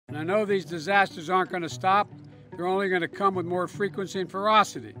I know these disasters aren't going to stop. They're only going to come with more frequency and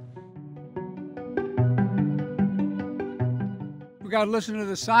ferocity. We've got to listen to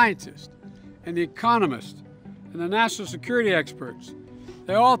the scientists and the economists and the national security experts.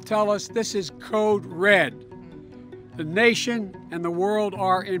 They all tell us this is code red. The nation and the world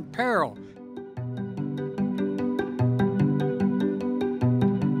are in peril.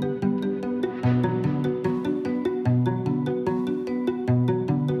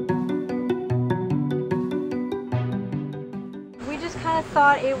 We just kind of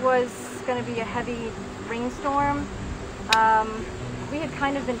thought it was going to be a heavy rainstorm. We had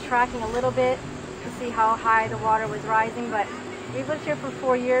kind of been tracking a little bit to see how high the water was rising, but we've lived here for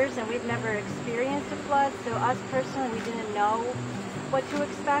 4 years and we've never experienced a flood, so us personally, we didn't know what to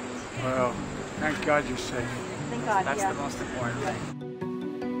expect. Well, thank God you're safe. Thank God, That's yeah. the most important thing.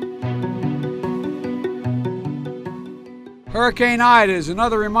 Hurricane Ida is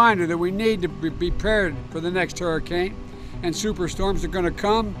another reminder that we need to be prepared for the next hurricane, and superstorms are going to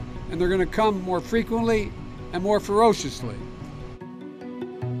come, and they're going to come more frequently and more ferociously.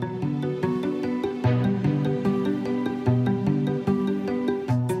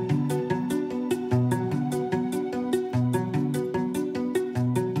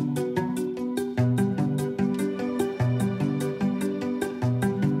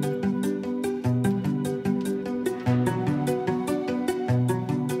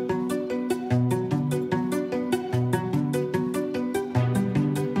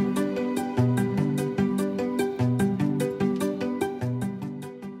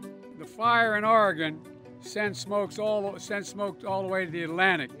 Fire in Oregon sends smoke all the way to the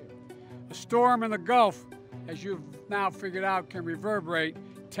Atlantic. A storm in the Gulf, as you've now figured out, can reverberate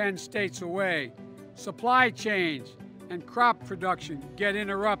 10 states away. Supply chains and crop production get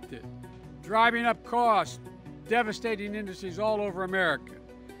interrupted, driving up costs, devastating industries all over America.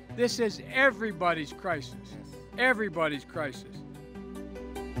 This is everybody's crisis. Everybody's crisis.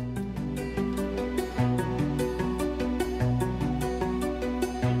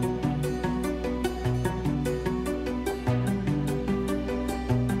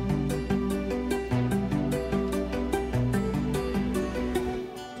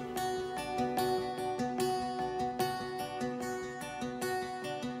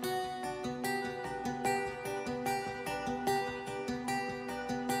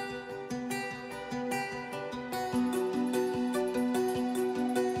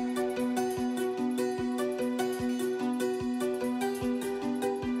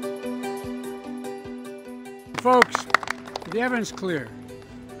 Folks, the evidence is clear.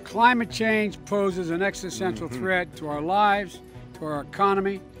 Climate change poses an existential threat to our lives, to our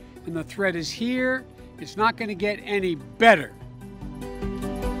economy, and the threat is here. It's not going to get any better.